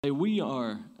We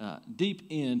are deep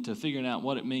into figuring out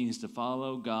what it means to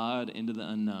follow God into the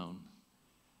unknown.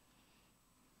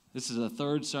 This is a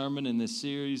third sermon in this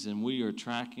series, and we are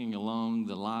tracking along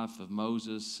the life of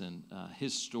Moses and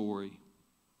his story.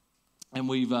 And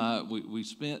we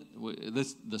spent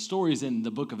the story is in the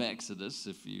book of Exodus,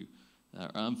 if you are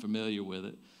unfamiliar with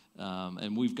it.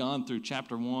 And we've gone through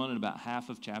chapter 1 and about half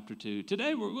of chapter 2.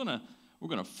 Today we're going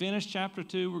to finish chapter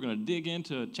 2. We're going to dig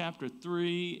into chapter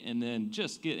 3 and then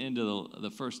just get into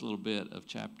the first little bit of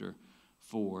chapter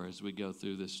 4 as we go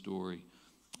through this story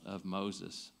of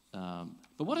Moses.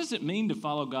 But what does it mean to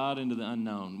follow God into the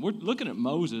unknown? We're looking at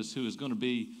Moses, who is going to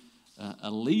be a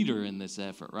leader in this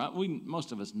effort, right?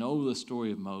 Most of us know the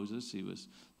story of Moses. He was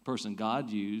the person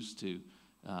God used to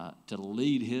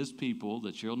lead his people,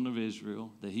 the children of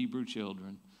Israel, the Hebrew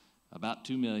children, about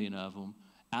 2 million of them,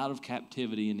 out of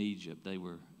captivity in Egypt. They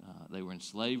were in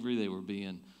slavery. They were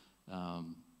being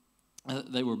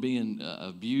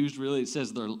abused. Really, it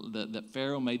says that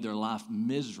Pharaoh made their life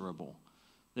miserable.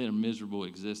 They had a miserable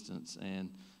existence, and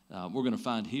we're going to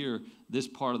find here this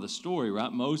part of the story.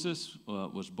 Right, Moses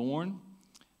was born.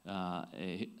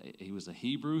 He was a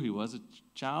Hebrew. He was a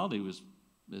child. His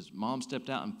mom stepped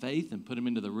out in faith and put him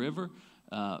into the river.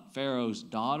 Pharaoh's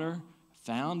daughter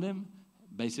found him,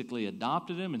 basically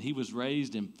adopted him, and he was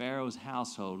raised in Pharaoh's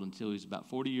household until he was about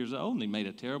 40 years old, and he made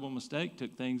a terrible mistake,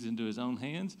 took things into his own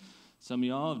hands. Some of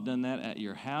y'all have done that at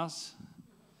your house.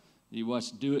 You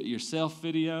watch do-it-yourself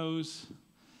videos.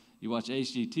 You watch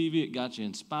HGTV, it got you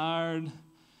inspired,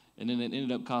 and then it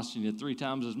ended up costing you 3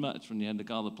 times as much when you had to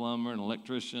call the plumber, an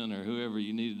electrician, or whoever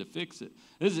you needed to fix it.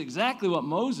 This is exactly what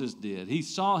Moses did. He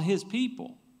saw his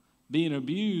people being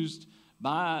abused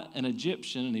by an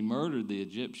Egyptian, and he murdered the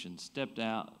Egyptian, stepped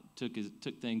out, took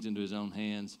things into his own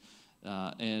hands,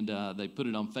 and they put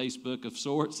it on Facebook of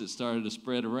sorts. It started to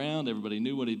spread around. Everybody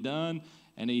knew what he'd done,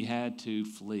 and he had to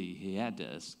flee. He had to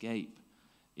escape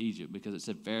Egypt because it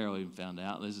said Pharaoh even found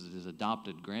out this is his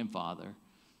adopted grandfather,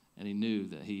 and he knew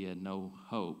that he had no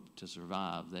hope to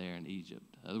survive there in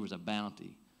Egypt. There was a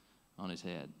bounty on his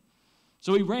head.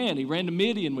 So he ran to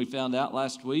Midian, we found out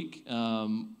last week,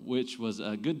 which was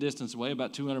a good distance away,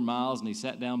 about 200 miles, and he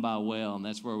sat down by a well, and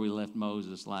that's where we left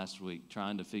Moses last week,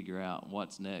 trying to figure out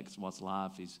what's next, what's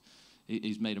life.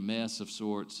 He's made a mess of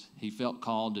sorts. He felt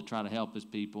called to try to help his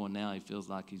people, and now he feels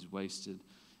like he's wasted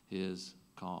his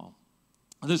call.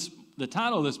 The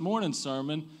title of this morning's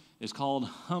sermon is called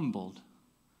Humbled,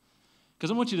 because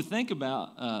I want you to think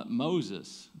about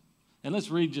Moses. And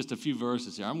let's read just a few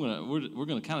verses here. We're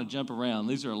going to kind of jump around.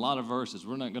 These are a lot of verses.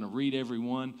 We're not going to read every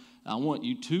one. I want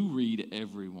you to read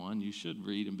every one. You should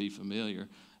read and be familiar.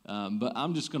 But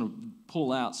I'm just going to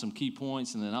pull out some key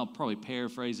points, and then I'll probably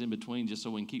paraphrase in between just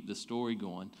so we can keep the story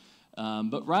going.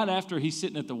 But right after he's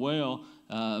sitting at the well,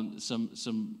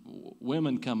 some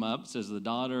women come up. It says the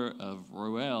daughters of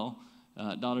Reuel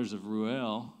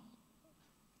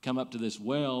come up to this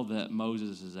well that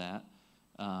Moses is at.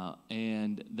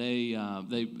 And they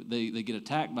get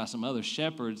attacked by some other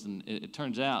shepherds, and it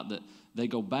turns out that they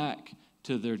go back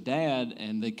to their dad,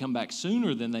 and they come back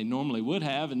sooner than they normally would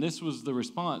have. And this was the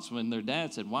response when their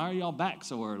dad said, "Why are y'all back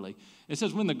so early?" It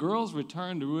says, when the girls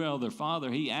returned to Reuel, their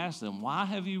father, he asked them, "Why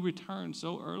have you returned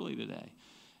so early today?"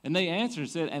 And they answered and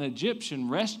said, "An Egyptian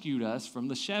rescued us from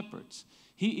the shepherds.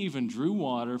 He even drew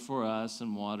water for us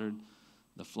and watered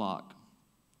the flock."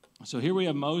 So here we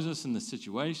have Moses in the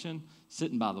situation,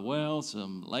 sitting by the well.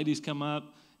 Some ladies come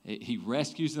up. He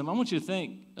rescues them. I want you to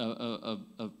think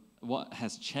of what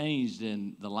has changed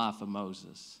in the life of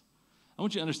Moses. I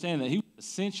want you to understand that he was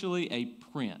essentially a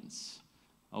prince,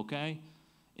 okay,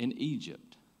 in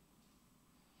Egypt.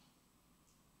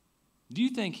 Do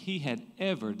you think he had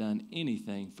ever done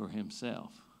anything for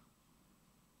himself?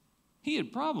 He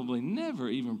had probably never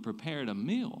even prepared a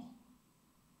meal.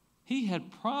 He had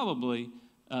probably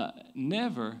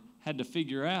never had to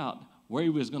figure out where he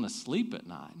was going to sleep at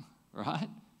night, right?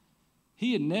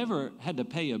 He had never had to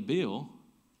pay a bill.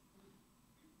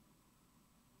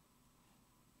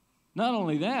 Not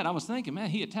only that, I was thinking, man,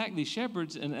 he attacked these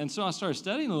shepherds, and so I started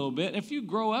studying a little bit. If you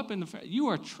grow up you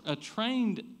are a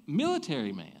trained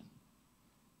military man.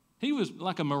 He was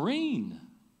like a Marine.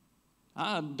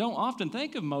 I don't often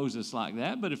think of Moses like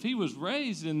that, but if he was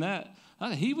raised in that,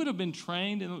 he would have been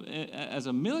trained as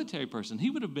a military person. He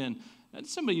would have been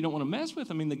somebody you don't want to mess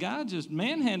with. I mean, the guy just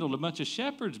manhandled a bunch of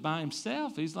shepherds by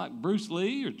himself. He's like Bruce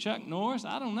Lee or Chuck Norris.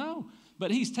 I don't know.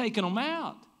 But he's taken them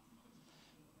out.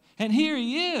 And here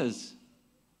he is,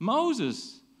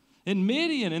 Moses, in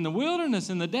Midian, in the wilderness,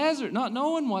 in the desert, not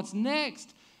knowing what's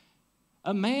next.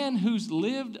 A man who's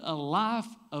lived a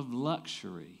life of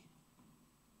luxury.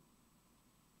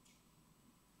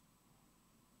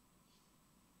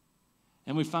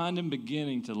 And we find him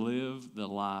beginning to live the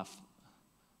life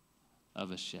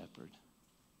of a shepherd.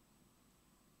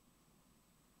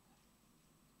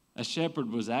 A shepherd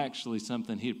was actually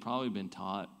something he had probably been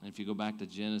taught. And if you go back to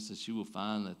Genesis, you will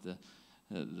find that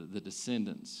the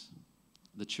descendants,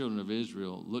 the children of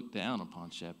Israel, looked down upon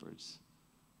shepherds.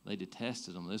 They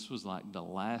detested them. This was like the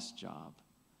last job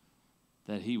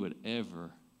that he would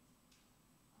ever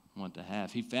want to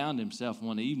have. He found himself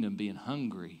one evening being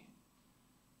hungry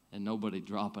and nobody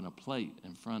dropping a plate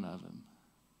in front of him.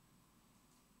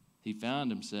 He found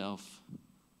himself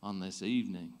on this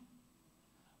evening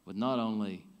with not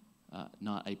only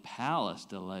not a palace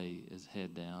to lay his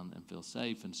head down and feel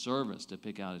safe, and servants to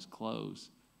pick out his clothes,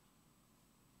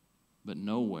 but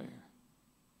nowhere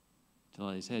to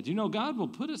lay his head. You know, God will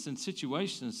put us in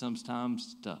situations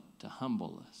sometimes to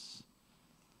humble us.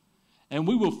 And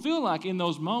we will feel like in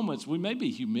those moments we may be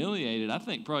humiliated. I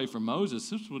think probably for Moses,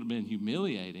 this would have been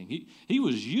humiliating. He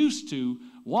was used to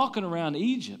walking around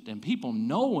Egypt and people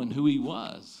knowing who he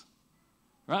was.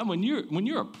 Right? When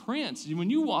you're a prince, when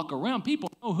you walk around, people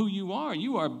know who you are.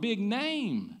 You are a big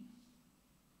name.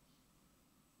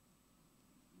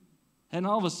 And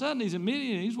all of a sudden, he's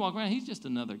walking around, he's just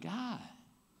another guy.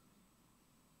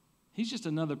 He's just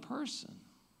another person.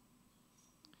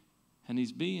 And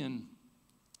he's being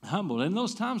humbled. And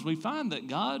those times we find that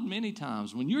God, many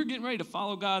times, when you're getting ready to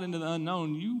follow God into the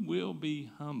unknown, you will be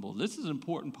humbled. This is an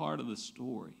important part of the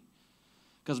story.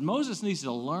 Because Moses needs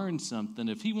to learn something.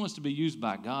 If he wants to be used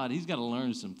by God, he's got to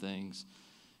learn some things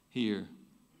here.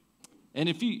 And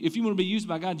if you want to be used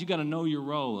by God, you got to know your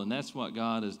role. And that's what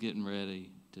God is getting ready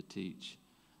to teach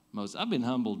Moses. I've been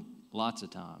humbled lots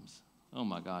of times. Oh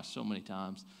my gosh, so many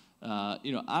times.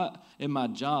 In my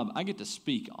job, I get to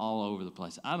speak all over the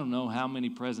place. I don't know how many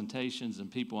presentations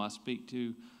and people I speak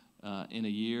to in a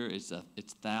year. It's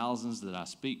thousands that I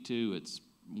speak to. It's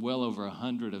well over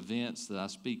 100 events that I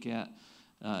speak at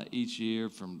each year,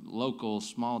 from local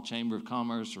small chamber of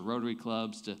commerce or Rotary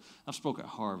clubs to I've spoken at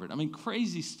Harvard. I mean,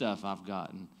 crazy stuff I've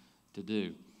gotten to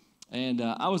do. And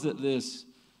I was at this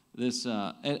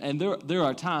there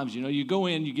are times, you go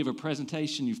in, you give a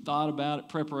presentation, you've thought about it.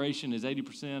 Preparation is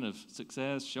 80% of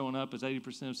success. Showing up is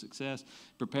 80% of success.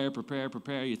 Prepare.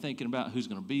 You're thinking about who's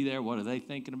going to be there. What are they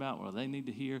thinking about? What do they need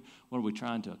to hear? What are we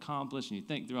trying to accomplish? And you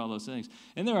think through all those things.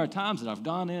 And there are times that I've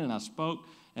gone in and I spoke,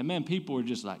 and man, people are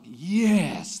just like,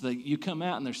 yes. You come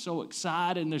out and they're so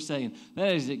excited and they're saying,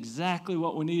 that is exactly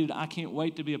what we needed. I can't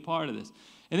wait to be a part of this.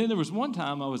 And then there was one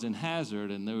time I was in Hazard,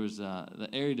 and there was the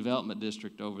Area Development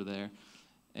District over there.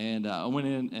 And I went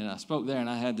in and I spoke there, and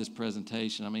I had this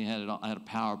presentation. I mean, I had a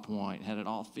PowerPoint, had it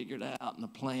all figured out, and the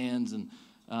plans.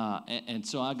 And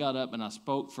so I got up and I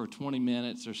spoke for 20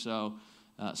 minutes or so.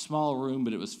 Small room,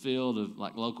 but it was filled of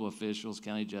like local officials,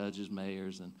 county judges,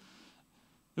 mayors. And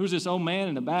there was this old man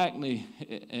in the back,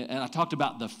 and I talked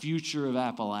about the future of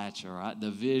Appalachia, right? The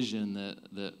vision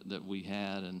that we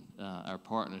had and our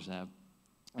partners have.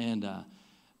 And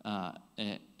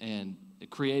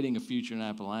creating a future in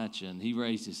Appalachia. And he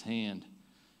raised his hand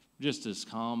just as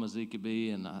calm as he could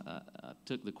be, and I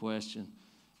took the question.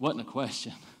 Wasn't a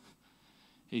question.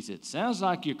 He said, sounds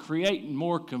like you're creating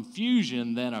more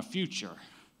confusion than a future.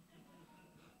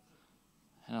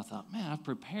 And I thought, man, I've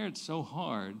prepared so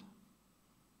hard,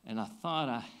 and I thought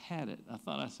I had it. I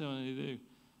thought I said what I needed to do.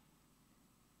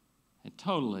 And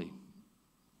totally.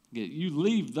 You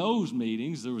leave those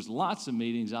meetings. There was lots of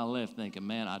meetings I left thinking,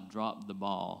 man, I dropped the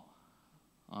ball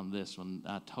on this one.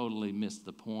 I totally missed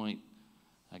the point.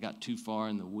 I got too far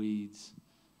in the weeds.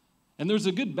 And there's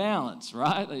a good balance,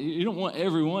 right? You don't want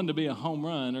everyone to be a home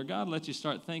run, or God lets you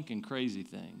start thinking crazy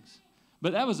things.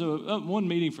 But that was one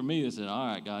meeting for me that said, all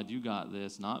right, God, you got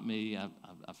this, not me.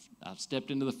 I've stepped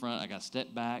into the front. I got to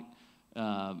step back,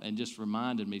 and just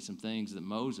reminded me some things that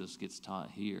Moses gets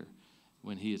taught here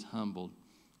when he is humbled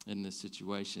in this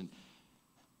situation.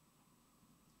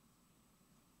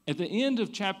 At the end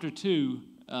of chapter 2,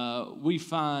 we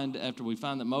find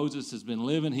that Moses has been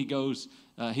living, he goes,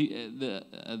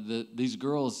 these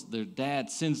girls, their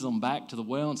dad sends them back to the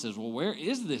well and says, well, where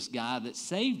is this guy that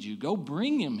saved you? Go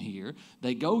bring him here.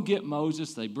 They go get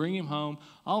Moses. They bring him home.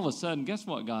 All of a sudden, guess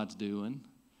what God's doing?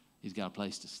 He's got a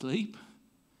place to sleep.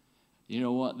 You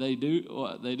know what they do?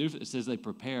 It says they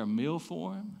prepare a meal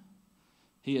for him.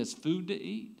 He has food to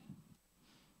eat.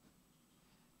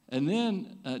 And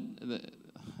then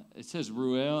it says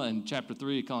Reuel in chapter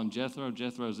 3, you call him Jethro.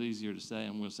 Jethro's easier to say.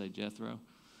 I'm going to say Jethro.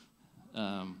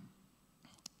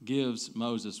 Gives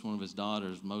Moses one of his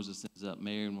daughters. Moses ends up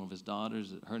marrying one of his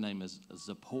daughters. Her name is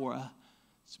Zipporah.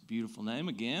 It's a beautiful name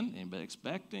again. Anybody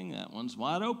expecting? That one's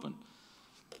wide open.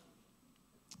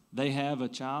 They have a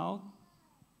child.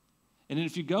 And then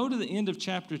if you go to the end of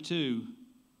chapter 2,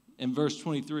 in verse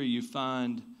 23, you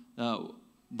find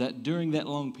that during that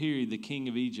long period, the king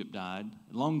of Egypt died.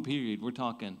 Long period, we're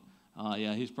talking,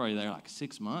 he's probably there like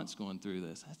 6 months going through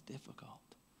this. That's difficult.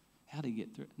 How did he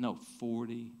get through it? No,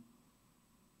 40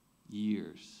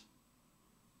 years.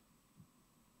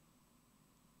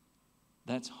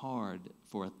 That's hard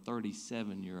for a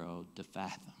 37-year-old to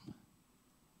fathom.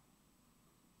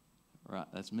 Right,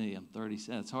 that's me. I'm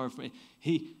 37. It's hard for me.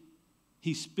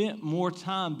 He spent more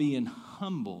time being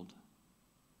humbled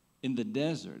in the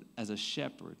desert as a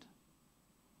shepherd,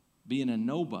 being a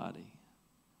nobody,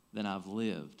 than I've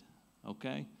lived,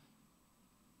 okay?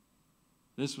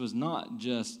 This was not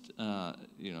just,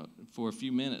 for a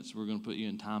few minutes we're going to put you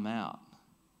in timeout.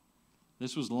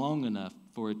 This was long enough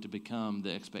for it to become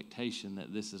the expectation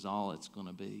that this is all it's going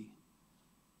to be,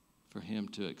 for him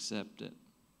to accept it.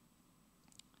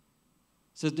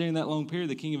 It says during that long period,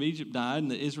 the king of Egypt died,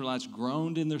 and the Israelites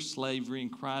groaned in their slavery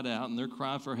and cried out, and their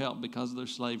cry for help because of their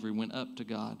slavery went up to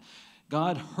God.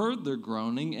 God heard their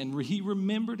groaning, and he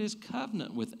remembered his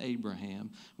covenant with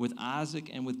Abraham, with Isaac,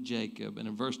 and with Jacob. And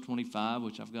in verse 25,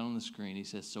 which I've got on the screen, he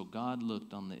says, so God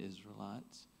looked on the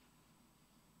Israelites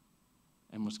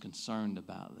and was concerned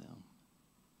about them.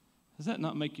 Does that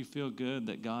not make you feel good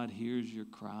that God hears your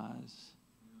cries,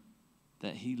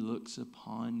 that he looks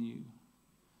upon you,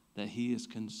 that he is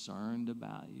concerned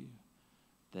about you,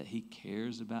 that he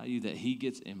cares about you, that he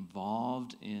gets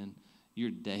involved in your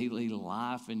daily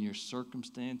life and your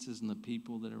circumstances and the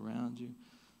people that are around you?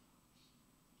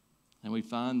 And we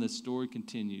find the story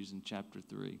continues in chapter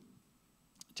 3.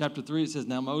 Chapter 3, it says,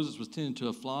 now Moses was tending to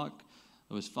a flock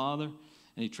of his father,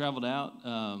 and he traveled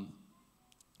out.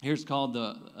 Here it's called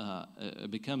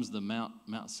it becomes the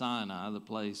Mount Sinai, the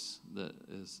place that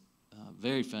is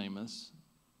very famous.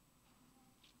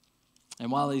 And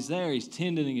while he's there, he's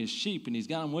tending his sheep, and he's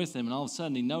got them with him, and all of a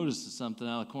sudden he notices something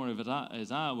out of the corner of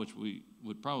his eye, which we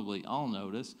would probably all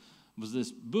notice, was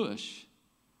this bush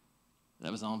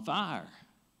that was on fire.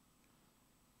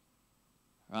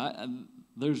 Right? And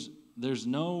there's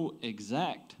no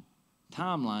exact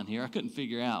timeline here. I couldn't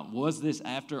figure out, was this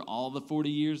after all the 40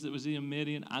 years that was in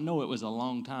Midian? I know it was a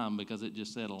long time because it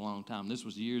just said a long time. This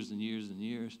was years and years and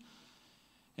years.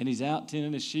 And he's out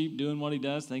tending his sheep, doing what he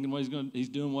does, thinking he's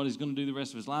doing what he's going to do the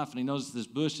rest of his life. And he notices this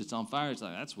bush that's on fire. It's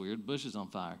like, that's weird. Bush is on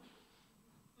fire.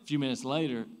 A few minutes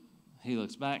later, he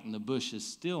looks back, and the bush is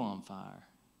still on fire.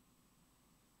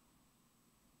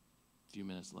 A few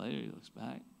minutes later, he looks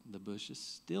back. The bush is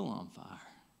still on fire.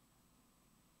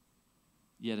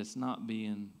 Yet it's not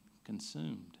being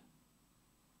consumed.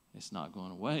 It's not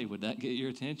going away. Would that get your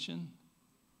attention?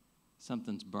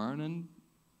 Something's burning,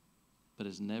 but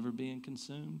is never being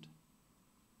consumed.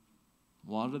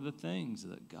 What are the things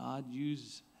that God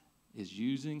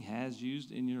has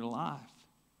used in your life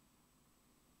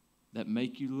that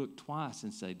make you look twice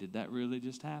and say, did that really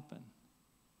just happen?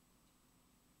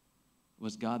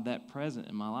 Was God that present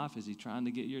in my life? Is he trying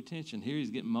to get your attention? Here he's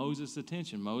getting Moses'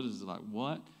 attention. Moses is like,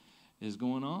 what is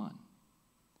going on?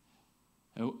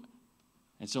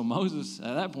 And so Moses,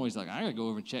 at that point, he's like, I got to go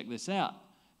over and check this out.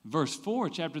 Verse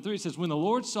 4, chapter 3, it says, when the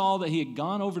Lord saw that he had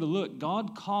gone over to look,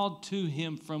 God called to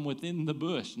him from within the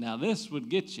bush. Now, this would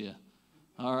get you,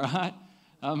 all right?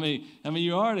 I mean,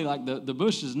 you're already like, the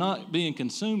bush is not being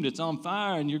consumed. It's on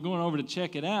fire, and you're going over to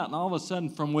check it out. And all of a sudden,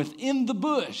 from within the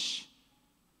bush,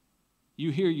 you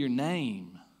hear your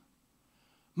name.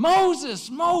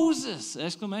 Moses, Moses!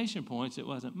 Exclamation points. It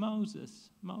wasn't Moses,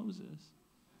 Moses.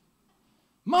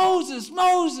 Moses,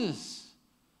 Moses!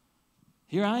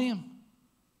 Here I am.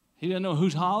 He didn't know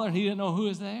who's hollering. He didn't know who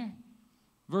is there.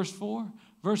 Verse 4.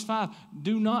 Verse 5.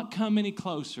 Do not come any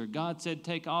closer. God said,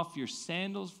 take off your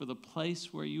sandals, for the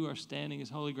place where you are standing is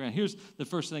holy ground. Here's the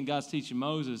first thing God's teaching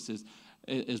Moses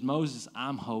is Moses,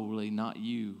 I'm holy, not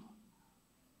you.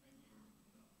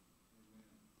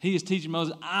 He is teaching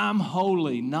Moses, I'm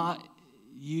holy, not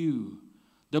you.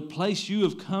 The place you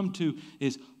have come to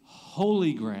is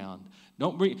holy ground.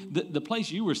 Don't bring the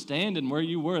place you were standing where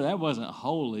you were, that wasn't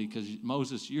holy, because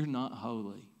Moses, you're not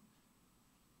holy.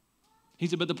 He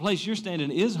said, but the place you're standing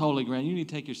is holy ground. You need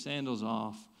to take your sandals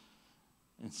off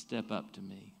and step up to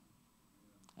me.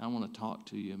 I want to talk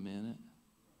to you a minute.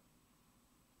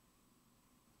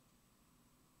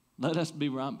 Let us be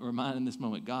reminded in this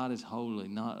moment, God is holy,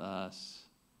 not us.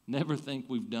 Never think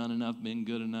we've done enough, been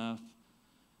good enough,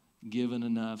 given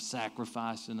enough,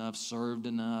 sacrificed enough, served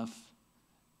enough.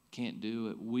 Can't do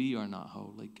it. We are not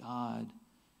holy. God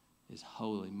is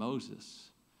holy. Moses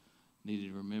needed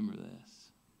to remember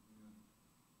this.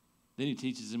 Then he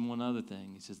teaches him one other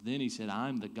thing. He says,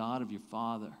 I'm the God of your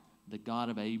father, the God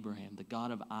of Abraham, the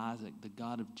God of Isaac, the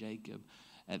God of Jacob.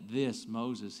 At this,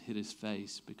 Moses hid his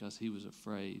face because he was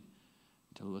afraid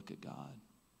to look at God.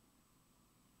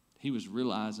 He was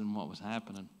realizing what was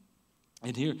happening.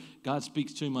 And here, God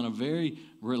speaks to him on a very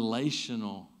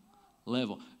relational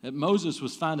level. That Moses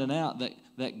was finding out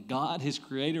that God, his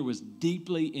creator, was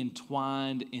deeply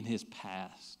entwined in his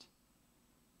past.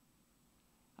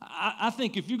 I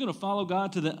think if you're going to follow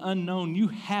God to the unknown, you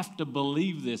have to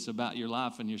believe this about your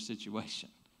life and your situation.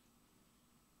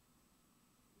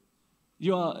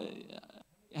 You all,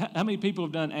 how many people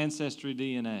have done Ancestry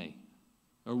DNA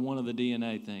or one of the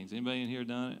DNA things? Anybody in here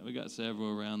done it? We got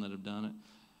several around that have done it.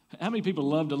 How many people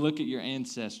love to look at your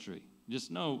ancestry? Just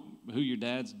know who your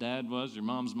dad's dad was, your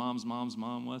mom's mom's mom's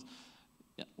mom was.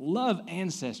 Love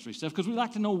ancestry stuff because we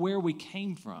like to know where we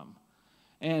came from.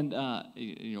 And,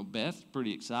 Beth,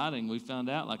 pretty exciting. We found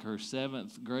out like her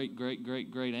seventh great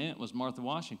aunt was Martha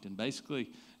Washington. Basically,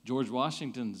 George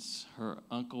Washington's her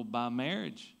uncle by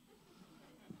marriage.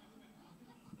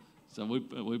 So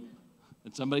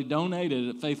and somebody donated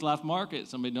at Faith Life Market.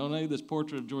 Somebody donated this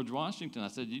portrait of George Washington. I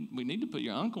said, we need to put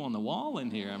your uncle on the wall in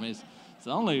here. I mean, it's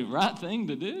the only right thing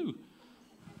to do.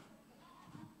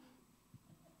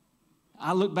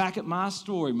 I look back at my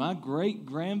story. My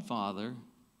great-grandfather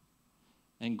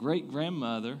and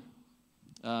great-grandmother,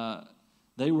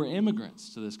 they were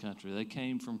immigrants to this country. They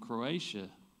came from Croatia,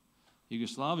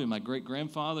 Yugoslavia. My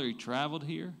great-grandfather, he traveled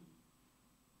here.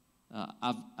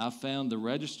 I've found the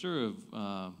register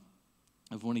of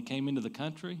when he came into the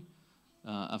country.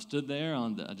 I've stood there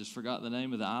I just forgot the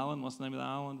name of the island. What's the name of the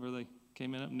island where they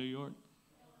came in up in New York?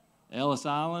 Ellis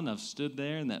Island. I've stood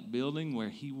there in that building where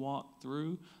he walked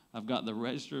through. I've got the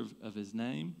register of his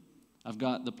name. I've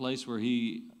got the place where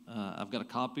I've got a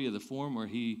copy of the form where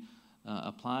he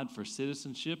applied for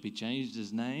citizenship. He changed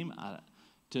his name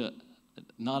to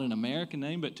not an American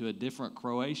name, but to a different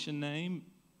Croatian name.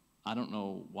 I don't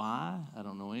know why. I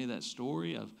don't know any of that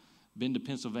story. I've been to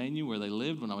Pennsylvania where they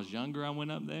lived. When I was younger, I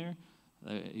went up there.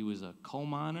 He was a coal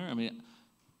miner. I mean,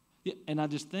 and I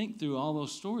just think through all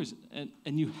those stories,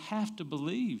 and you have to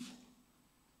believe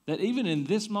that even in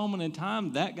this moment in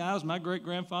time, that guy was my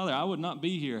great-grandfather. I would not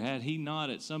be here had he not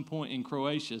at some point in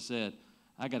Croatia said,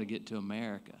 I got to get to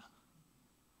America.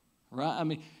 Right? I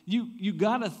mean, you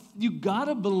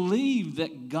gotta believe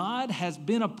that God has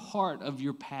been a part of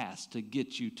your past to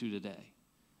get you to today.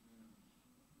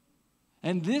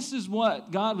 And this is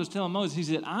what God was telling Moses. He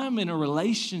said, I'm in a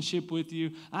relationship with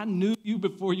you. I knew you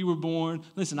before you were born.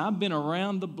 Listen, I've been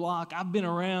around the block. I've been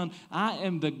around. I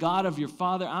am the God of your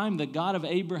father. I am the God of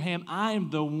Abraham. I am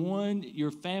the one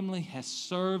your family has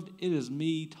served. It is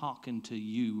me talking to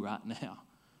you right now.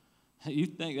 You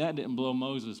think that didn't blow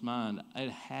Moses' mind? It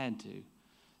had to.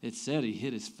 It said he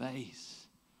hid his face.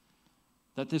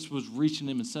 That this was reaching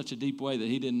him in such a deep way that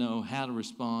he didn't know how to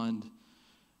respond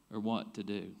or what to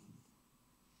do.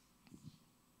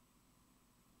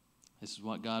 This is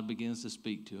what God begins to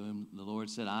speak to him. The Lord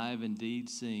said, I have indeed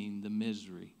seen the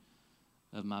misery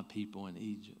of my people in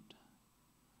Egypt.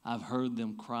 I've heard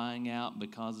them crying out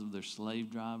because of their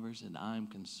slave drivers, and I'm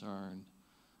concerned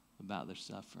about their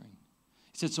suffering.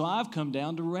 He said, so I've come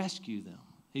down to rescue them.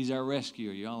 He's our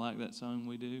rescuer. Y'all like that song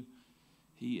we do?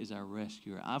 He is our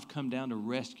rescuer. I've come down to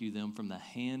rescue them from the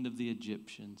hand of the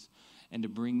Egyptians and to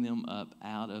bring them up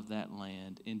out of that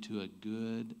land into a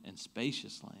good and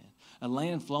spacious land, a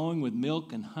land flowing with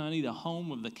milk and honey, the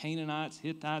home of the Canaanites,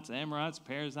 Hittites, Amorites,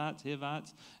 Perizzites,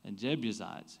 Hivites, and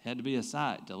Jebusites. Had to be a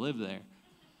sight to live there.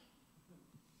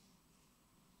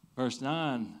 Verse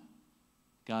 9,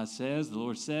 God says, the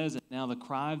Lord says, and now the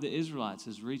cry of the Israelites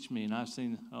has reached me, and I've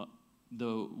seen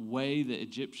the way the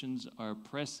Egyptians are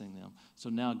oppressing them. So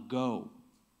now go.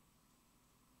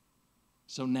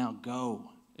 So now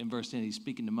go. In verse 10, he's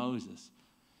speaking to Moses.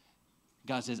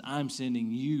 God says, I'm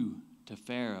sending you to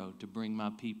Pharaoh to bring my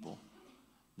people,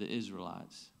 the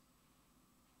Israelites,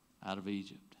 out of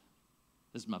Egypt.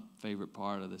 This is my favorite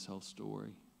part of this whole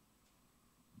story.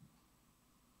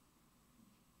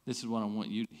 This is what I want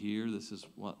you to hear. This is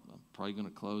what I'm probably going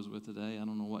to close with today. I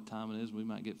don't know what time it is. We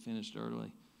might get finished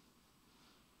early.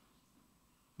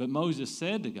 But Moses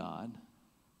said to God,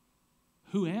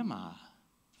 who am I?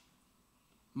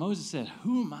 Moses said,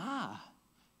 who am I?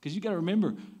 Because you got to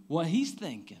remember what he's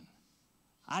thinking.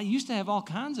 I used to have all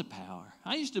kinds of power.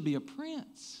 I used to be a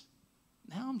prince.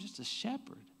 Now I'm just a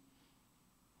shepherd.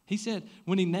 He said,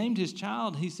 when he named his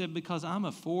child, he said, because I'm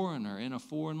a foreigner in a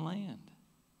foreign land.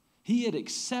 He had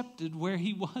accepted where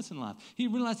he was in life. He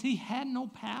realized he had no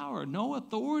power, no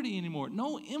authority anymore,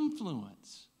 no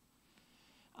influence.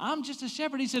 I'm just a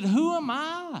shepherd. He said, who am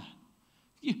I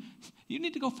You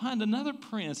need to go find another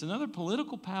prince, another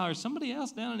political power, somebody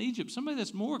else down in Egypt, somebody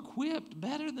that's more equipped,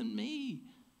 better than me.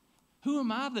 Who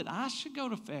am I that I should go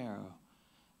to Pharaoh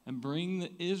and bring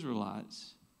the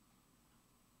Israelites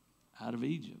out of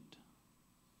Egypt?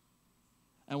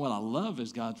 And what I love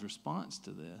is God's response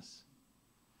to this.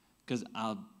 Because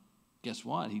guess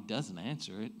what? He doesn't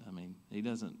answer it. I mean, he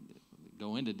doesn't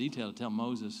go into detail to tell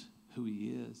Moses who he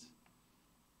is.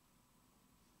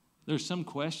 There's some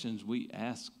questions we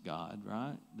ask God,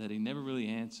 right, that he never really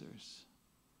answers.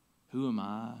 Who am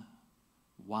I?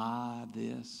 Why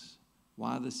this?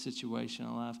 Why this situation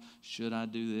in life? Should I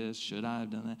do this? Should I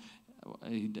have done that?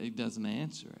 He doesn't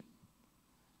answer it.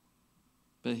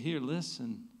 But here,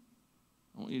 listen.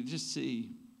 I want you to just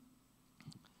see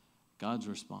God's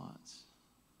response.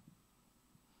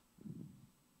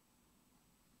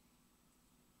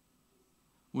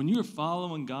 When you are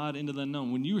following God into the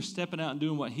unknown, when you are stepping out and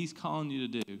doing what he's calling you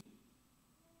to do,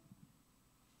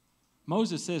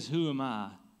 Moses says, who am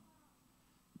I?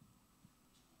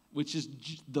 Which is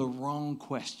the wrong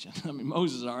question. I mean,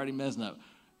 Moses is already messing up.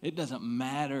 It doesn't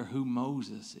matter who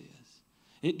Moses is.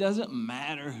 It doesn't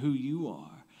matter who you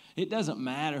are. It doesn't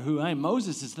matter who I am.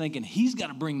 Moses is thinking he's got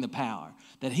to bring the power,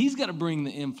 that he's got to bring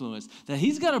the influence, that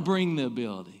he's got to bring the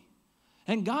ability.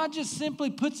 And God just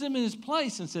simply puts him in his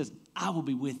place and says, I will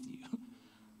be with you.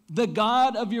 The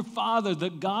God of your father, the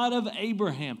God of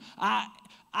Abraham,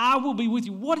 I will be with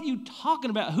you. What are you talking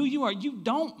about? Who you are? You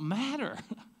don't matter.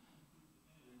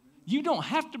 You don't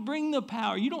have to bring the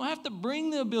power. You don't have to bring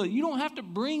the ability. You don't have to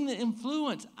bring the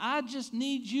influence. I just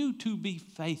need you to be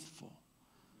faithful.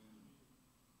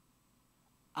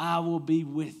 I will be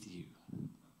with you.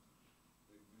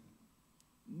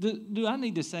 Do I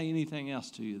need to say anything else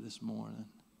to you this morning?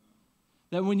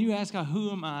 That when you ask God,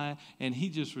 who am I? And he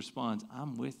just responds,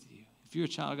 I'm with you. If you're a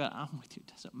child of God, I'm with you.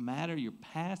 It doesn't matter your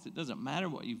past. It doesn't matter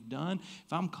what you've done.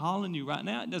 If I'm calling you right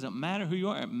now, it doesn't matter who you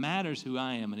are. It matters who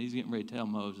I am. And he's getting ready to tell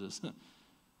Moses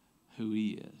who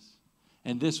he is.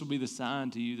 And this will be the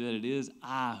sign to you that it is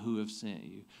I who have sent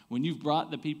you. When you've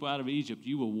brought the people out of Egypt,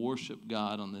 you will worship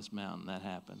God on this mountain. That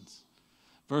happens.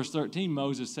 Verse 13,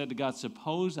 Moses said to God,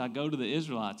 suppose I go to the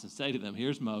Israelites and say to them,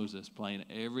 here's Moses playing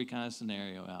every kind of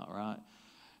scenario out, right?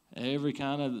 Every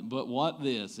kind of, but what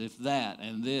this, if that,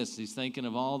 and this. He's thinking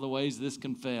of all the ways this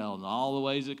can fail and all the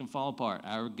ways it can fall apart.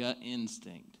 Our gut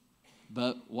instinct.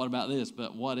 But what about this?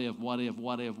 But what if, what if,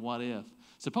 what if, what if?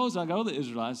 Suppose I go to the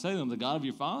Israelites and say to them, the God of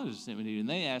your fathers has sent me to you. And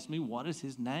they ask me, what is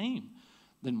his name?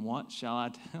 Then what shall I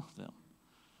tell them?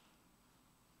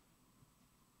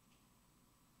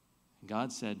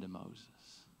 God said to Moses,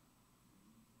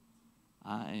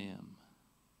 I am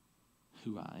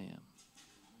who I am.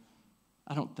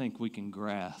 I don't think we can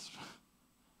grasp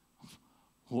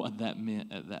what that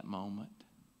meant at that moment.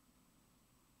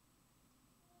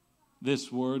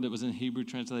 This word that was in Hebrew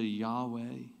translated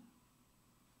Yahweh,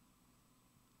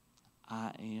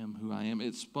 I am who I am.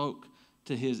 It spoke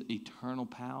to his eternal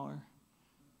power.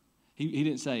 He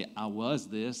didn't say, I was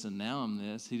this and now I'm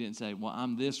this. He didn't say, well,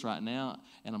 I'm this right now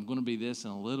and I'm going to be this in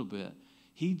a little bit.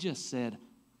 He just said,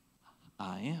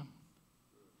 I am.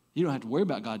 You don't have to worry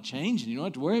about God changing. You don't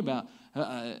have to worry about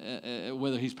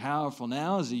whether he's powerful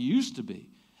now as he used to be.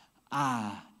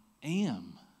 I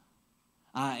am.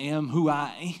 I am who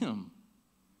I am.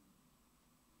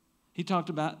 He talked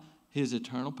about his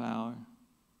eternal power.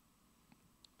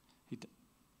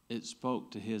 It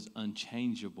spoke to his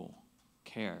unchangeable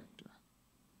character.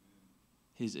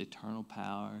 His eternal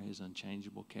power, his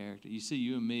unchangeable character. You see,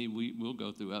 you and me, we'll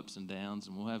go through ups and downs,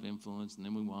 and we'll have influence, and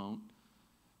then we won't.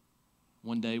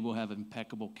 One day we'll have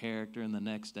impeccable character, and the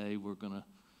next day we're going to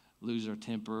lose our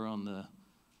temper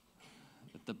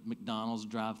at the McDonald's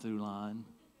drive-through line.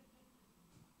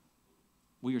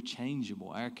 We are changeable.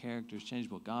 Our character is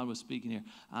changeable. God was speaking here.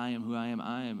 I am who I am.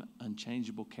 I am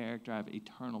unchangeable character. I have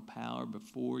eternal power.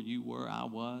 Before you were, I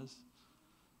was,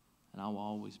 and I will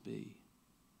always be.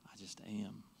 I just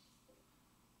am.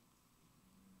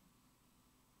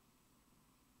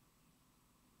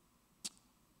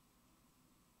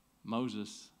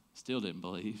 Moses still didn't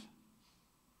believe.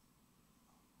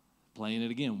 Playing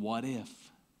it again. What if?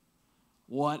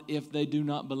 What if they do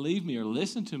not believe me or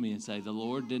listen to me and say, the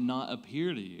Lord did not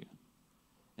appear to you?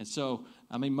 And so,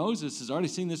 Moses has already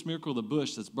seen this miracle of the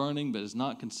bush that's burning but is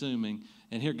not consuming.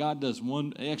 And here God does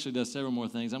he actually does several more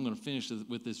things. I'm going to finish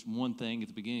with this one thing at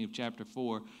the beginning of chapter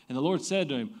 4. And the Lord said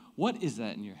to him, what is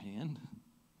that in your hand?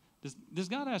 Does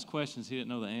God ask questions he didn't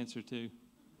know the answer to?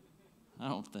 I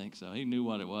don't think so. He knew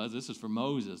what it was. This is for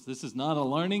Moses. This is not a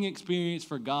learning experience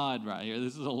for God right here.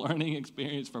 This is a learning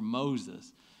experience for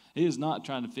Moses. He is not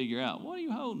trying to figure out, what are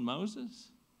you holding, Moses?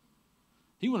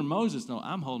 He wanted Moses to know,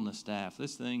 I'm holding a staff.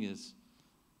 This thing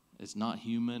it's not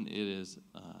human. It is,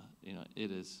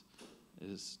 it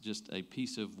is just a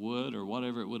piece of wood or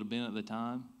whatever it would have been at the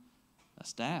time. A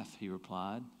staff, he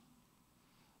replied.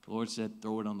 The Lord said,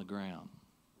 throw it on the ground.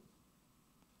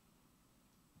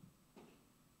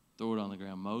 Throw it on the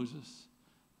ground. Moses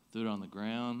threw it on the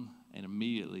ground, and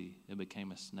immediately it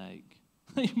became a snake.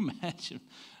 Can you imagine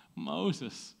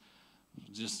Moses?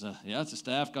 Just, it's a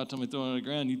staff. God told me to throw it on the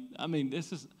ground.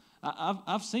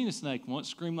 I've seen a snake once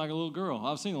scream like a little girl.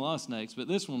 I've seen a lot of snakes, but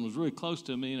this one was really close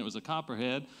to me, and it was a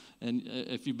copperhead. And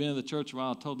if you've been to the church a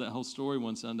while, I told that whole story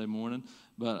one Sunday morning.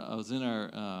 But I was in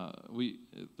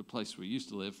the place we used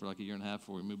to live for like a year and a half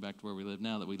before we moved back to where we live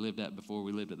now, that we lived at before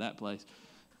we lived at that place.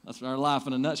 That's our life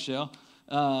in a nutshell.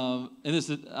 I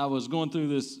was going through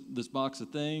this box of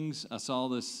things. I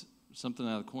saw something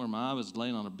out of the corner of my eye. I was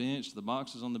laying on a bench. The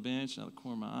box was on the bench out of the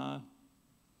corner of my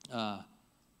eye.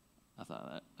 I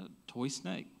thought, a toy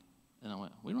snake? And I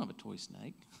went, we don't have a toy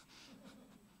snake.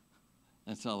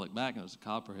 And so I looked back, and it was a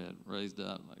copperhead raised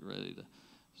up, like ready to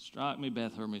strike me.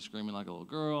 Beth heard me screaming like a little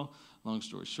girl. Long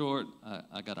story short,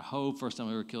 I got a hoe. First time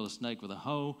I ever killed a snake with a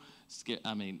hoe.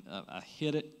 I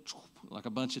hit it like a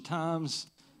bunch of times.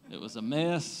 It was a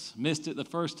mess. Missed it the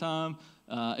first time.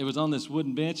 It was on this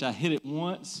wooden bench. I hit it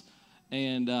once,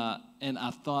 and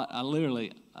I thought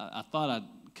I'd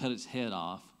cut its head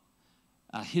off.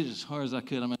 I hit it as hard as I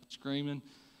could. I'm screaming,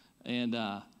 and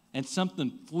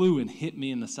something flew and hit me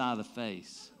in the side of the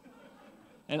face.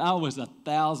 And I was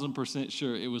 1,000%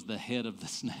 sure it was the head of the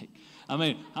snake.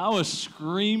 I was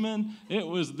screaming. It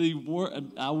was the worst.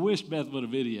 I wish Beth would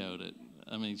have videoed it.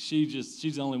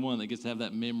 She's the only one that gets to have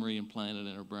that memory implanted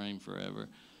in her brain forever.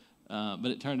 But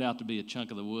it turned out to be a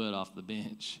chunk of the wood off the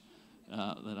bench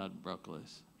that I'd broke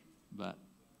loose. But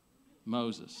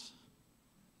Moses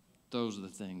throws the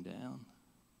thing down,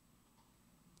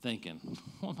 thinking,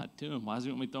 what am I doing? Why does he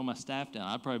want me to throw my staff down?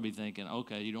 I'd probably be thinking,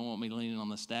 okay, you don't want me leaning on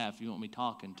the staff. You want me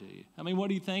talking to you.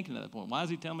 What are you thinking at that point? Why is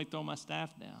he telling me to throw my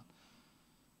staff down?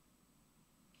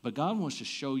 But God wants to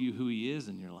show you who he is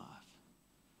in your life.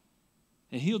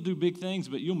 And he'll do big things,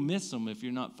 but you'll miss them if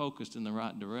you're not focused in the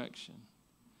right direction.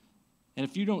 And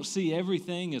if you don't see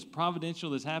everything as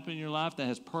providential that's happening in your life, that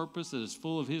has purpose, that is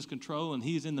full of his control, and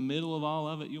he's in the middle of all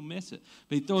of it, you'll miss it.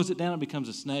 But he throws it down and becomes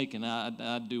a snake, and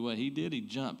I'd do what he did. He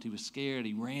jumped. He was scared.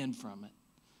 He ran from it.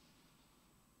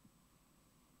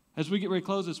 As we get ready to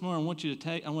close this morning, I want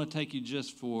to take you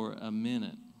just for a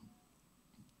minute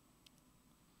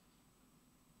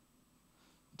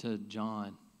to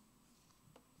John.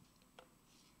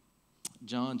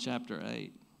 John chapter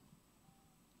 8.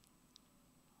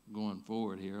 Going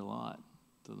forward here a lot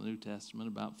to the New Testament,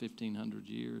 about 1,500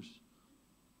 years.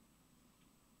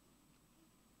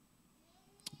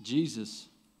 Jesus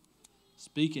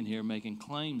speaking here, making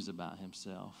claims about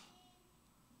himself.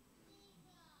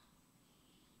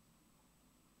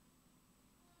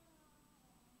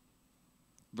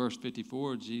 Verse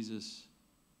 54, Jesus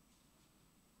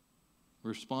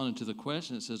responded to the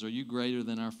question. It says, are you greater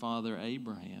than our father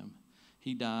Abraham?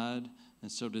 He died,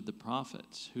 and so did the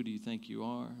prophets. Who do you think you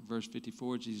are? Verse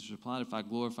 54, Jesus replied, if I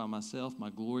glorify myself, my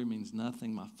glory means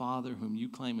nothing. My Father, whom you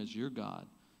claim as your God,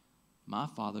 my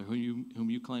Father, whom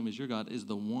you claim as your God, is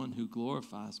the one who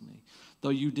glorifies me. Though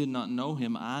you did not know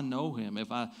him, I know him.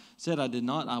 If I said I did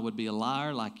not, I would be a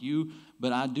liar like you,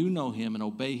 but I do know him and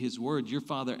obey his word. Your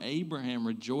father Abraham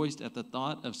rejoiced at the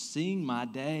thought of seeing my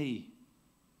day.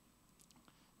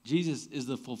 Jesus is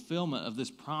the fulfillment of this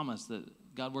promise that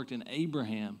God worked in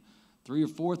Abraham 3,000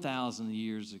 or 4,000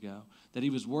 years ago, that he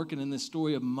was working in this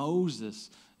story of Moses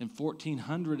in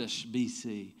 1400-ish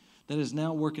BC, that is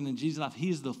now working in Jesus' life. He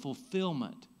is the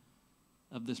fulfillment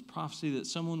of this prophecy that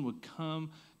someone would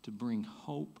come to bring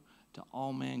hope to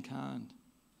all mankind.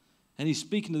 And he's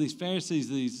speaking to these Pharisees,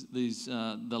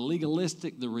 the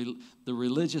legalistic, the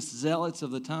religious zealots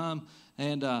of the time,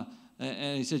 and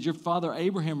he said, your father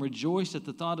Abraham rejoiced at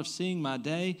the thought of seeing my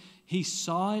day. He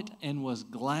saw it and was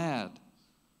glad.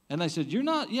 And they said, you're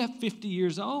not yet 50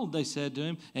 years old, they said to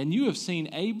him, and you have seen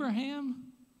Abraham?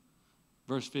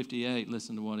 Verse 58,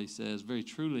 listen to what he says. Very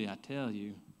truly, I tell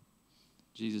you,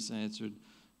 Jesus answered,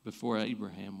 before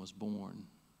Abraham was born.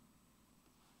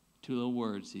 Two little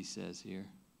words he says here.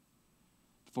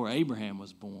 Before Abraham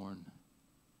was born,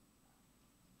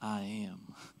 I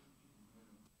am.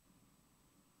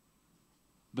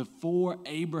 Before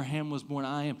Abraham was born,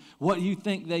 I am. What do you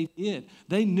think they did?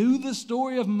 They knew the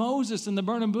story of Moses in the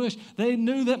burning bush. They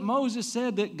knew that Moses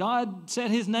said that God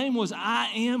said his name was I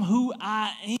am who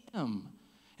I am.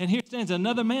 And here stands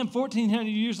another man 1,400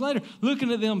 years later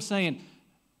looking at them saying,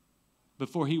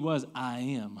 before he was, I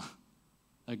am.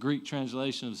 A Greek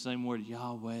translation of the same word,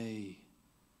 Yahweh.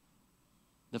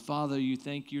 The Father you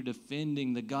think you're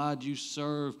defending, the God you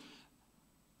serve.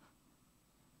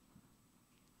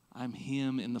 I'm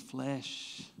Him in the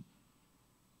flesh.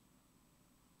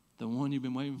 The one you've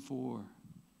been waiting for.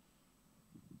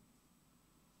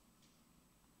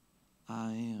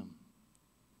 I am.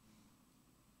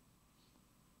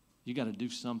 You got to do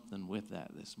something with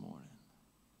that this morning.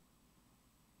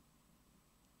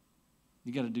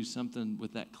 You got to do something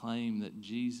with that claim that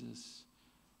Jesus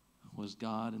was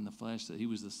God in the flesh, that He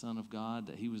was the Son of God,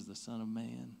 that He was the Son of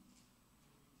Man.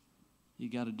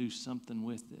 You got to do something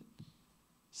with it.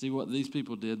 See what these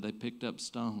people did? They picked up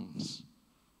stones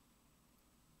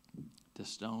to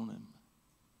stone Him.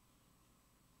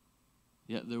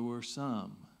 Yet there were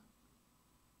some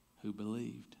who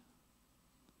believed.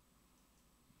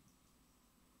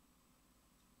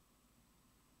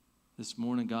 This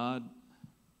morning, God,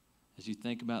 as you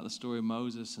think about the story of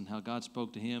Moses and how God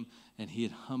spoke to him and He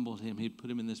had humbled him, He had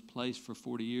put him in this place for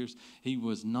 40 years, He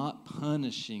was not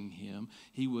punishing him,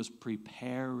 He was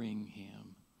preparing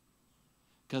him.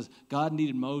 Because God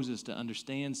needed Moses to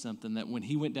understand something, that when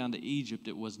he went down to Egypt,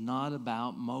 it was not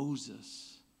about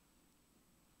Moses.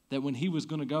 That when he was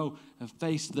going to go and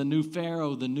face the new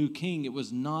Pharaoh, the new king, it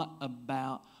was not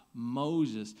about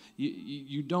Moses.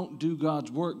 You don't do God's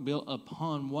work built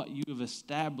upon what you have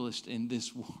established in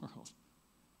this world.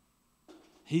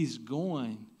 He's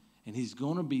going, and He's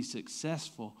going to be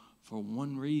successful for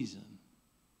one reason.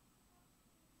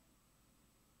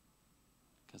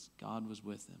 Because God was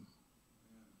with him.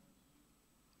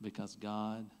 Because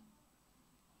God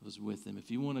was with him.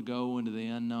 If you want to go into the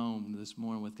unknown this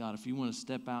morning with God, if you want to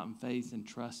step out in faith and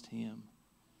trust Him,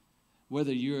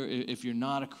 if you're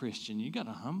not a Christian, you got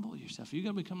to humble yourself. You got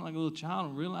to become like a little child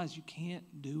and realize you can't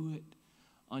do it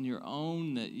on your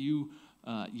own, that you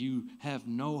have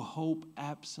no hope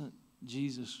absent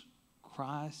Jesus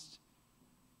Christ.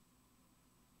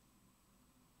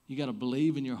 You got to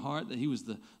believe in your heart that He was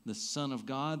the Son of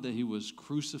God, that He was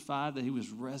crucified, that He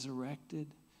was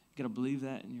resurrected. You got to believe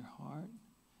that in your heart.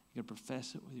 You got to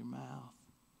profess it with your mouth.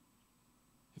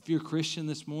 If you're a Christian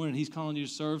this morning, He's calling you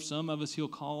to serve. Some of us He'll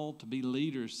call to be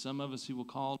leaders. Some of us He will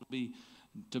call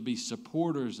to be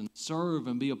supporters and serve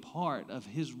and be a part of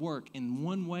His work in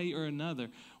one way or another.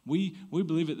 We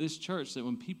believe at this church that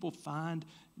when people find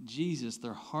Jesus,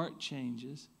 their heart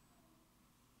changes.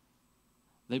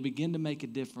 They begin to make a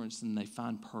difference and they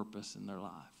find purpose in their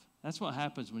life. That's what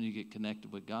happens when you get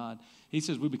connected with God. He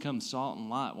says we become salt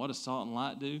and light. What does salt and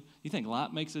light do? You think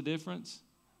light makes a difference?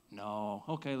 No.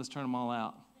 Okay, let's turn them all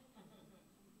out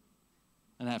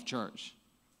and have church.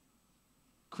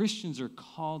 Christians are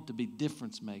called to be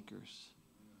difference makers.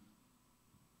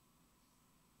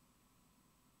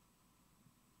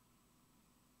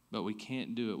 But we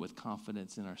can't do it with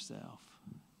confidence in ourselves.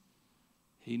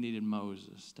 He needed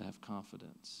Moses to have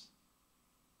confidence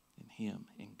in Him,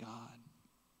 in God.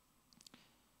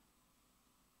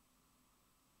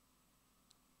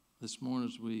 This morning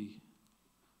as we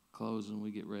close and we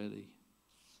get ready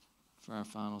for our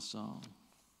final song,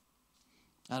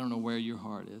 I don't know where your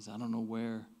heart is. I don't know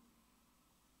where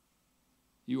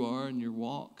you are in your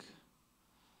walk.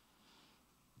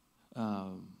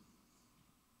 But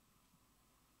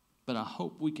I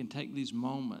hope we can take these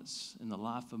moments in the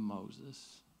life of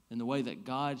Moses, in the way that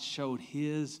God showed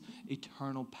His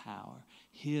eternal power,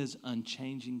 His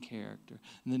unchanging character.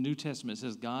 In the New Testament, it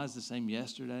says God is the same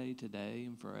yesterday, today,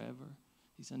 and forever.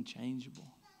 He's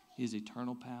unchangeable. He has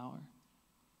eternal power.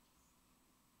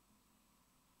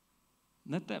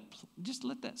 Just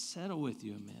let that settle with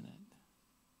you a minute.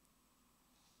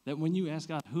 That when you ask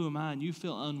God, who am I, and you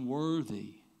feel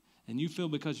unworthy, and you feel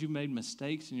because you've made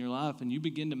mistakes in your life and you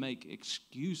begin to make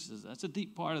excuses. That's a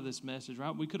deep part of this message,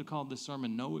 right? We could have called this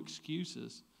sermon No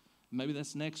Excuses. Maybe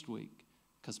that's next week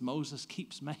because Moses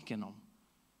keeps making them.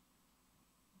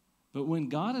 But when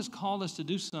God has called us to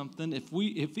do something, if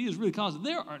He has really called us,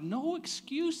 there are no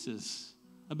excuses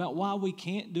about why we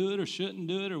can't do it or shouldn't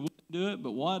do it or wouldn't do it.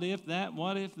 But what if that?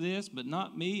 What if this? But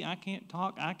not me. I can't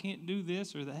talk. I can't do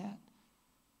this or that.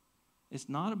 It's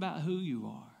not about who you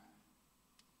are.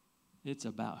 It's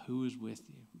about who is with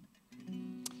you.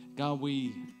 God,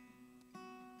 we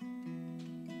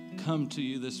come to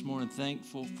you this morning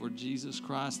thankful for Jesus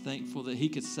Christ, thankful that He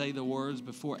could say the words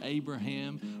before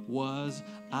Abraham was,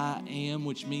 I am,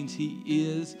 which means He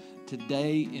is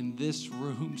today in this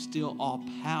room, still all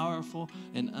powerful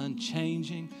and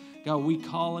unchanging. God, we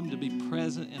call Him to be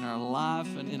present in our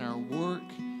life and in our work.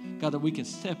 God, that we can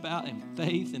step out in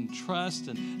faith and trust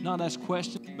and not ask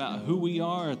questions about who we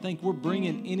are or think we're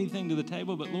bringing anything to the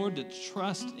table, but Lord, to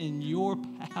trust in your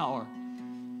power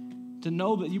to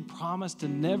know that you promised to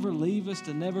never leave us,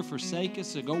 to never forsake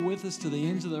us, to go with us to the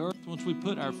ends of the earth once we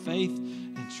put our faith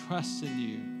and trust in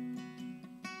you.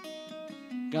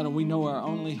 God, we know our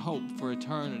only hope for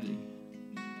eternity,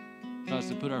 God, is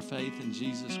to put our faith in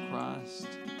Jesus Christ.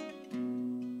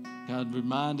 God,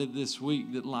 reminded this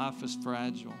week that life is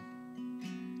fragile.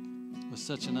 With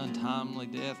such an untimely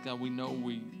death, God, we know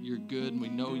you're good and we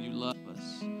know you love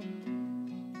us.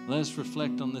 Let us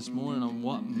reflect on this morning on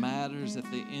what matters at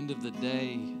the end of the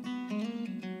day,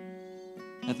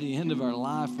 at the end of our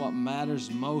life, what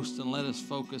matters most, and let us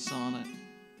focus on it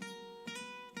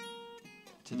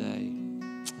today.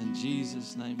 In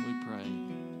Jesus' name we pray.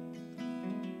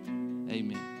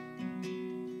 Amen.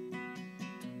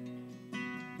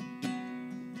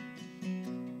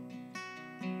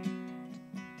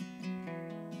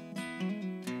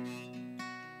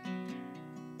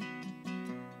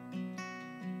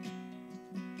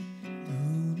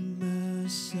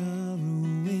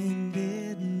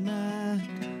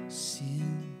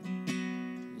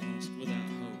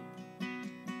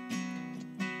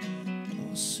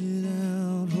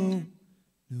 Without hope,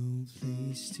 no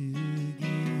place to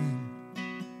begin.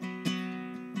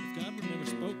 If God would never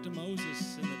spoke to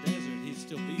Moses in the desert, he'd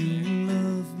still be there. Your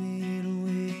love made a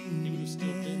way. He would have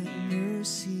still been there.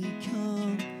 Mercy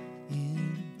come in.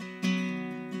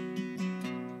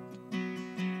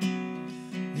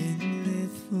 When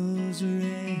death was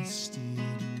arrested,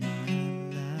 my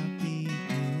life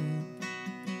began.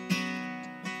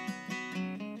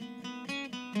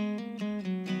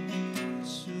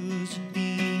 Such a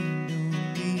beam,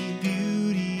 only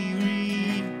beauty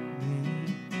remained.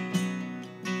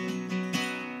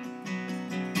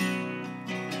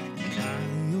 My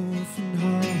orphan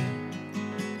heart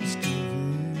was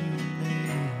covered in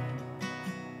pain.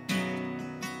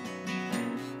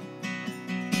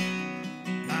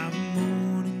 My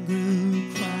morning grew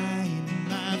quiet,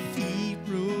 my feet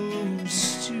rose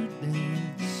to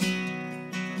dance.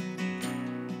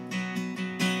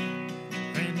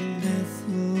 When death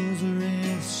was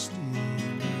arrested,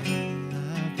 and I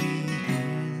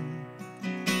began.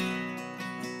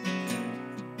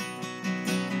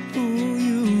 Oh,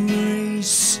 your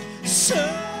grace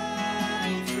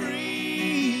set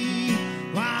free,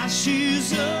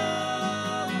 washes over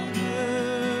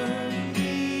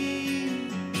me.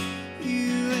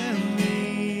 You have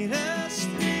made us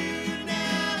new,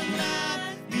 now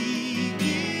life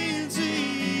begins with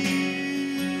you.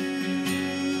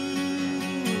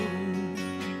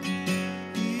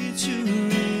 It's your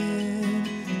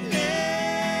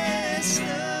endless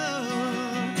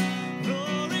love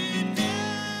rolling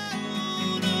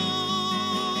down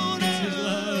on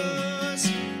us.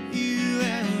 You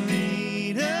have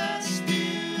made us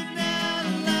new, now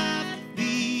life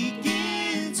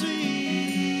begins with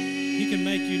you. He can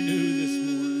make you new this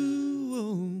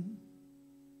morning.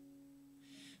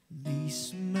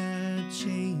 Release my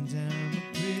chains, I'm a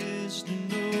prisoner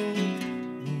no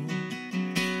more.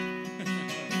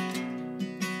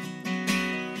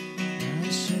 My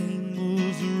shame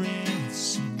was a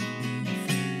ransom, being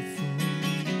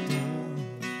faithfully born.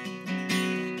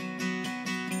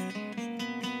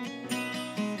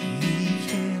 He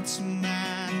canceled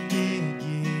my debt,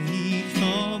 yeah, he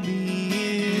called me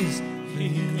his He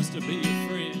friend. wants to be your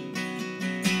friend.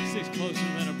 Sticks closer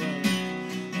than a brother.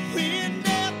 When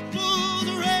death was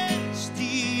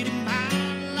arrested and my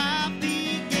life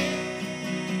began.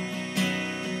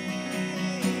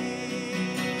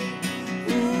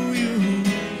 Oh, your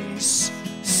grace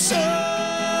so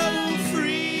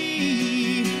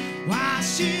free,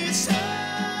 washes over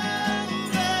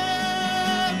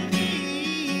me.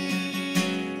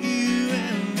 You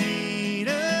have made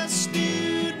us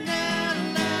new, now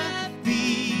life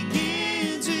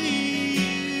begins with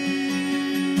you.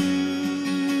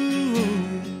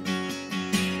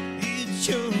 It's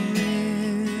your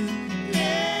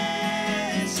endless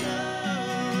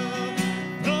love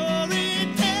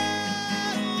rolling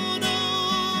down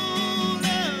on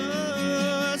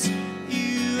us.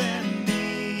 You have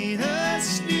made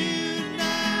us new,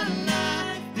 now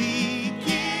life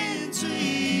begins with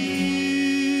you.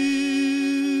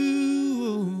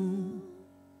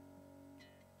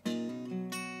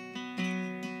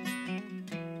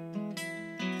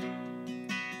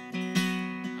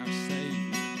 Our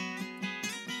Savior,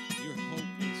 your hope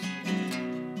this morning.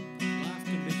 Life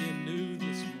can begin new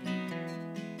this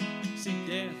morning. See,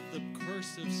 death, the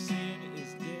curse of sin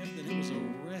is death, that it was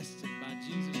arrested by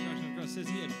Jesus Christ on the cross. It says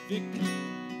he had victory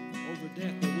over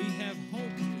death, that we have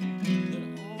hope, that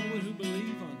all who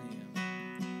believe on him,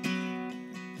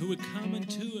 who would come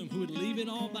unto him, who would leave it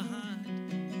all behind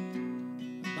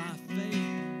by faith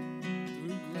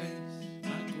through grace,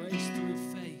 by grace through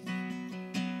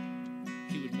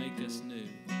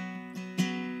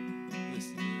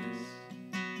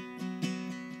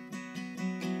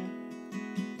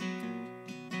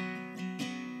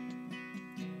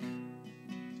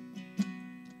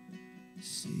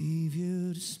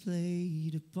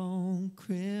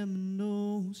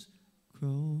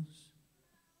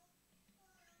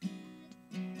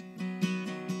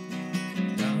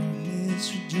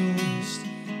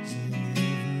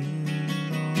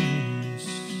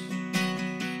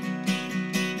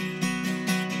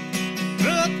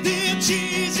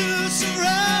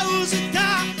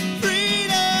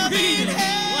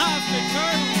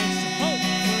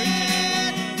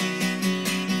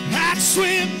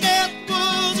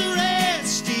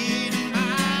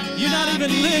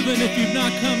even if you've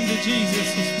not come to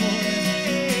Jesus this morning.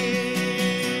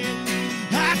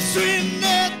 I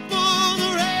surrender for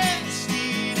the rest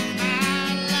in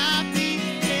my life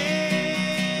began.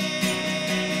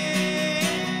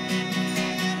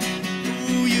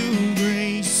 Oh, your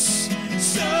grace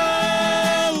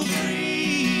so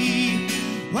free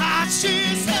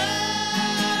washes over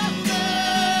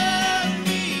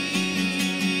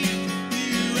me.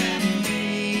 You have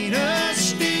made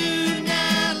us new,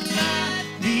 now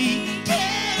life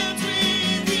begins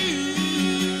with you.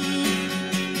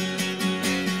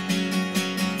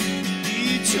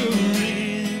 It's your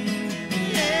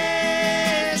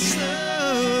endless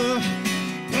love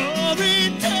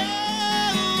pouring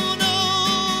down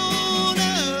on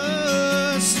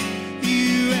us.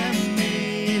 You have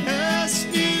made us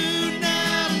new,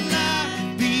 now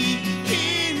life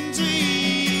begins with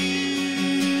you.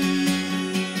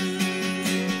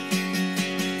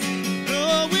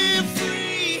 Oh, we're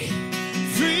free,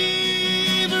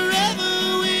 free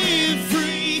forever, we're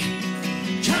free.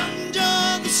 Come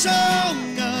join the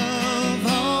song of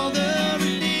all the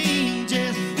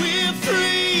religions. We're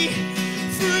free,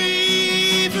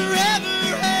 free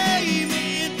forever,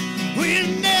 amen.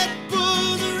 When that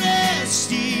was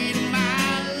arrested,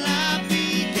 my life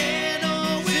began.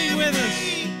 Oh, Sing we're with us.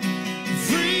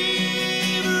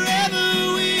 free forever,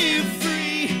 we're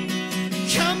free.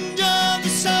 Come join the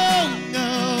song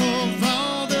of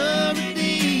all the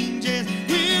religions.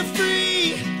 We're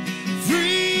free,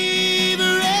 free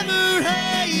forever,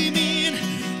 amen.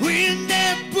 When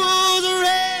that was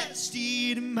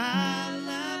arrested, my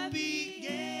life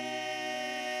began.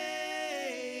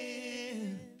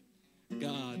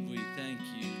 God, we thank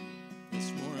you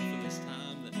this morning for this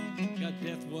time that God,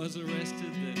 death was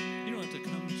arrested, that you don't have to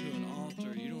come to an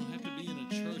altar. You don't have to be in a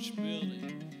church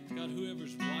building. God,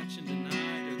 whoever's watching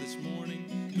tonight or this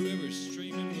morning, whoever's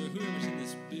streaming or whoever's in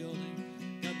this building,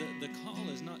 God, the call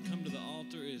is not come to the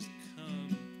altar, is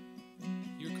come.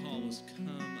 Your call is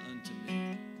come unto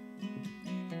me,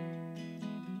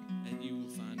 and you will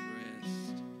find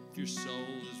rest. If your soul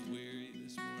is weary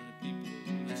this morning, people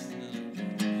are listening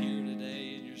here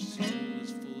today, and your soul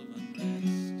is full of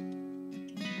unrest,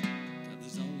 God,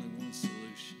 there's only one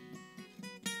solution,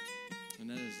 and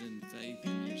that is in faith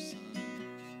in your Son.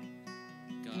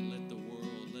 God,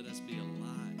 let us be a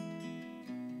light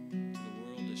to the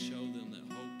world to show them that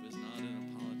hope is not in a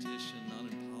politician, not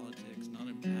in politics, not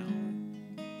in power,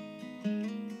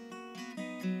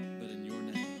 but in your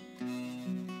name,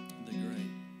 the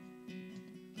great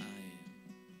I am.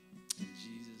 In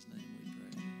Jesus' name we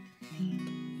pray.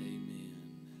 Amen.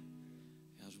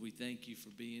 Guys, we thank you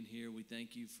for being here. We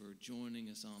thank you for joining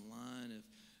us online. If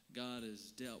God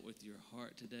has dealt with your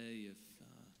heart today, if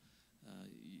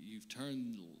you've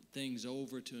turned things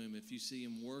over to him, if you see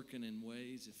him working in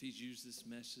ways, if he's used this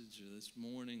message or this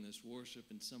morning, this worship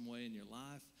in some way in your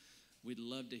life, we'd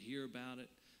love to hear about it.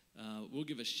 We'll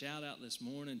give a shout out this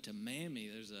morning to Mammy.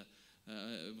 There's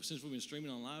since we've been streaming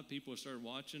on live, people have started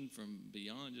watching from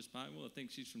beyond just Pikeville. I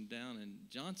think she's from down in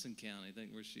Johnson County, I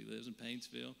think where she lives, in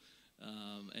Painesville.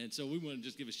 And so we want to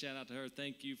just give a shout out to her.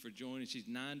 Thank you for joining. She's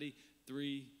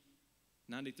 93?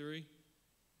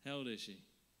 How old is she?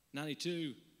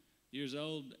 92 years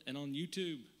old and on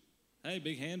YouTube. Hey,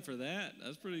 big hand for that.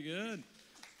 That's pretty good.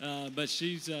 But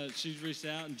she's reached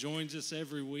out and joins us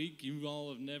every week. You all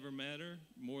have never met her,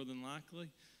 more than likely.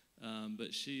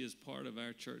 But she is part of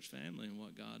our church family and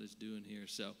what God is doing here.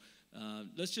 So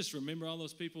let's just remember all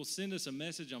those people. Send us a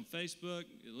message on Facebook.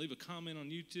 Leave a comment on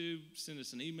YouTube. Send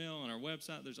us an email on our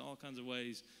website. There's all kinds of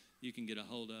ways you can get a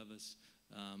hold of us.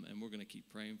 And we're going to keep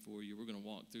praying for you. We're going to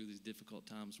walk through these difficult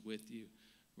times with you.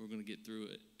 We're going to get through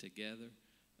it together.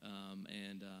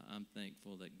 And I'm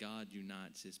thankful that God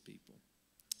unites his people.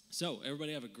 So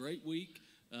everybody have a great week.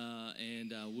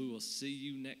 And we will see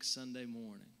you next Sunday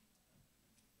morning.